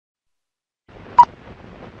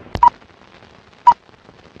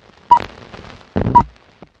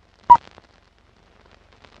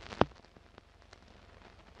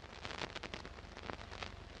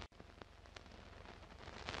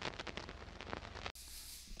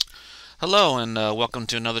Hello and welcome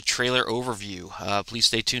to another trailer overview. Please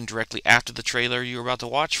stay tuned directly after the trailer you're about to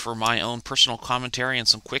watch for my own personal commentary and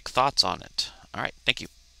some quick thoughts on it. Alright, thank you.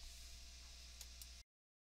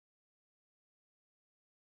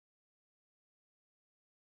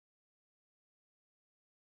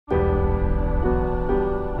 I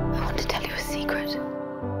want to tell you a secret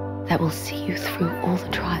that will see you through all the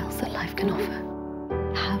trials that life can offer.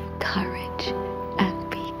 Have courage and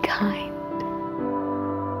be kind.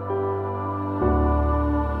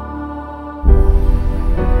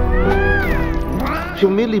 She'll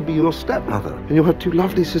merely be your stepmother, and you'll have two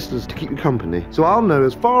lovely sisters to keep you company. So I'll know,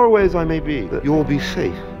 as far away as I may be, that you'll be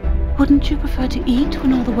safe. Wouldn't you prefer to eat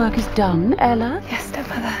when all the work is done, Ella? Yes,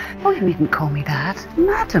 stepmother. Oh, you needn't call me that.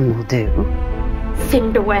 Madam will do.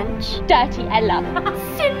 Cinderwench. Dirty Ella.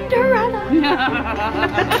 Cinderella.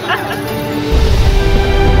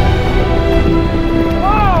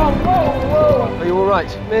 Are you all right,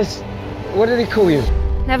 miss? What did he call you?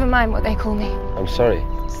 Never mind what they call me. I'm sorry.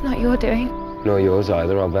 It's not your doing. Nor yours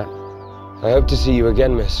either, I'll bet. I hope to see you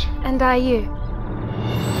again, miss. And are you?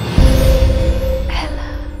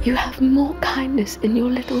 Ella, you have more kindness in your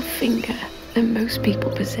little finger than most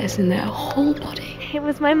people possess in their whole body. It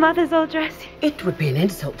was my mother's old dress. It would be an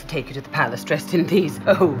insult to take you to the palace dressed in these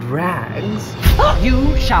old rags.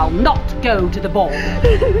 You shall not go to the ball.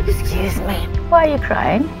 Excuse me. Why are you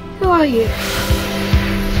crying? Who are you?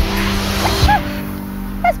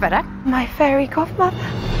 That's better. My fairy godmother.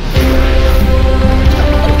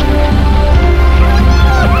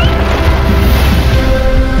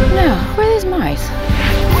 Now, where are these mice?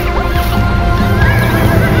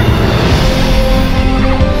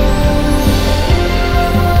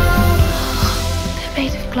 They're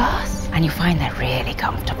made of glass. And you find they're really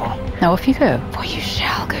comfortable. Now off you go, for you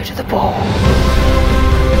shall go to the ball.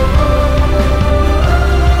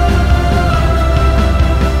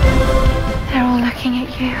 They're all looking at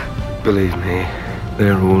you. Believe me,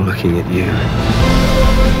 they're all looking at you.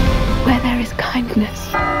 Where there is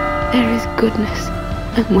kindness, there is goodness.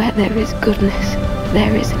 And where there is goodness,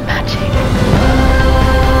 there is magic.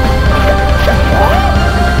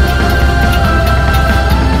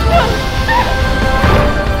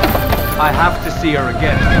 I have to see her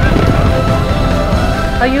again.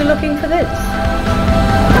 Are you looking for this?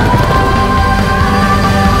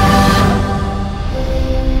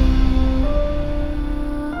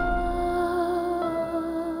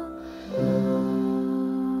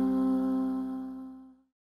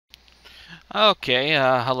 Okay,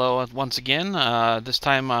 hello once again. This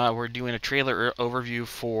time we're doing a trailer overview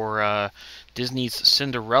for Disney's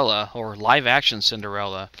Cinderella, or live-action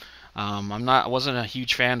Cinderella. I wasn't a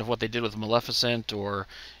huge fan of what they did with Maleficent, or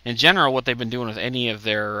in general what they've been doing with any of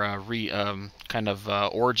their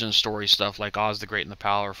origin story stuff, like Oz the Great and the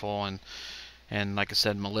Powerful, and like I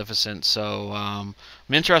said, Maleficent. So I'm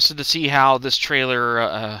interested to see how this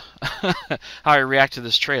trailer, how I react to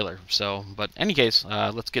this trailer. So, but in any case,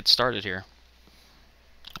 let's get started here.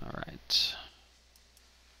 All right.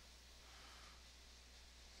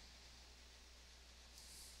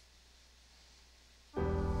 I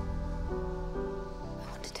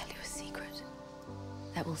want to tell you a secret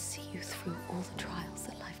that will see you through all the trials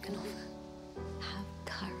that life can offer. Have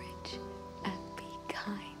courage and be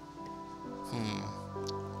kind.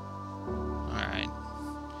 Alright.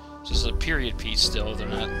 So this is a period piece still, they're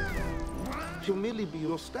not... She'll merely be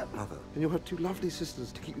your stepmother, and you'll have two lovely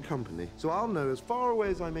sisters to keep you company. So I'll know, as far away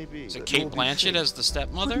as I may be, Is it that Kate you'll be Blanchett safe. as the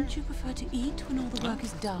stepmother? Wouldn't you prefer to eat when all the work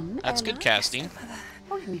is done, That's Ella? good casting.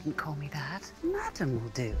 Oh, you needn't call me that. Madam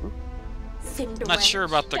will do. Cinderwench. Not sure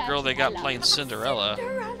about the girl they got Dirty playing Ella. Cinderella.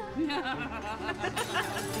 Cinderella.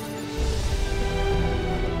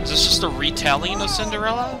 Is this just a retelling of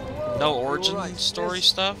Cinderella? No origin Alright, story miss.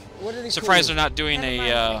 stuff? What did he Surprised call they're not doing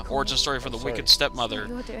a origin story for the Sorry. wicked stepmother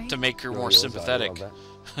You're doing. to make her Nor more yours sympathetic. either,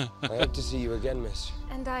 I'll bet. I hope to see you again, miss.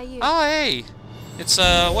 And are you? Oh, hey! It's,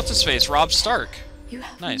 what's his face? Rob Stark. You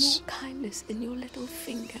have Nice. more kindness in your little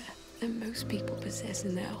finger than most people possess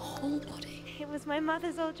in their whole body. It was my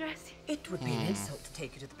mother's old dress. It would be an insult to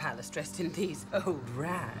take you to the palace dressed in these old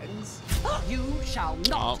rags. You shall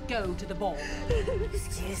not Oh. go to the ball.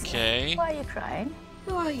 Excuse Okay. Why are you crying?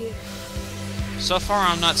 Who are you? So far,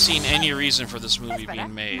 I'm not seeing any reason for this movie That's better.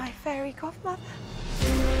 being made. My fairy godmother.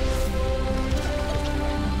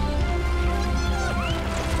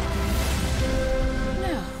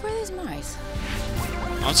 Now, where are these mice?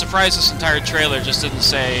 I'm surprised this entire trailer just didn't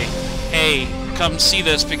say, hey, come see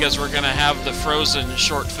this because we're going to have the Frozen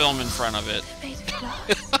short film in front of it. Made of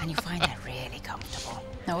glass. And you find that really comfortable.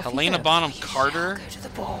 Now, off you Helena go. Bonham Carter Go to the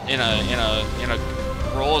ball. in a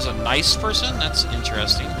role as a nice person? That's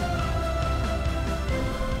interesting.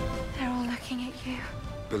 They're all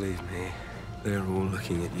me, they're all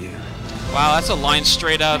looking at you. Wow, that's a line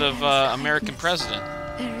straight out of American President.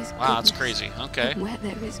 There is Wow, that's goodness. crazy. Okay. And where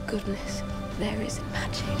there is goodness, there is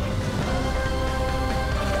magic.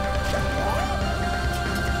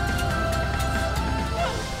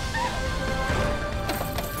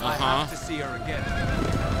 I have to see her again.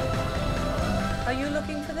 Are you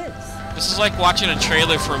looking for this? This is like watching a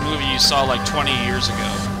trailer for a movie you saw like 20 years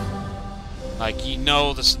ago. Like, you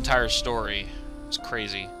know this entire story. It's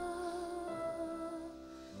crazy.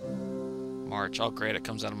 March. Oh, great. It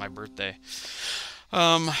comes out of my birthday.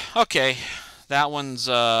 Okay. That one's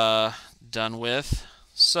done with.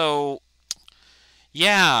 So,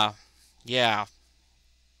 yeah. Yeah.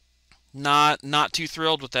 Not too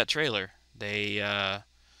thrilled with that trailer. They're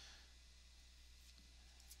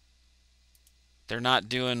not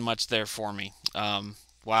doing much there for me.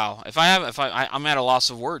 Wow. I'm at a loss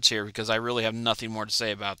of words here because I really have nothing more to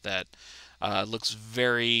say about that. It looks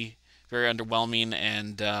very, very underwhelming,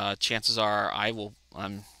 and chances are I will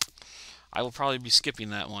probably be skipping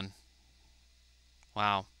that one.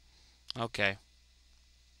 Wow. Okay.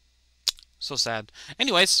 So sad.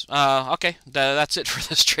 Anyways, okay, that's it for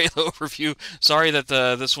this trailer overview. Sorry that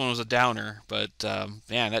this one was a downer, but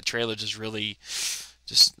man, that trailer just really,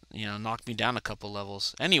 knocked me down a couple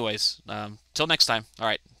levels. Anyways, till next time. All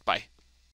right.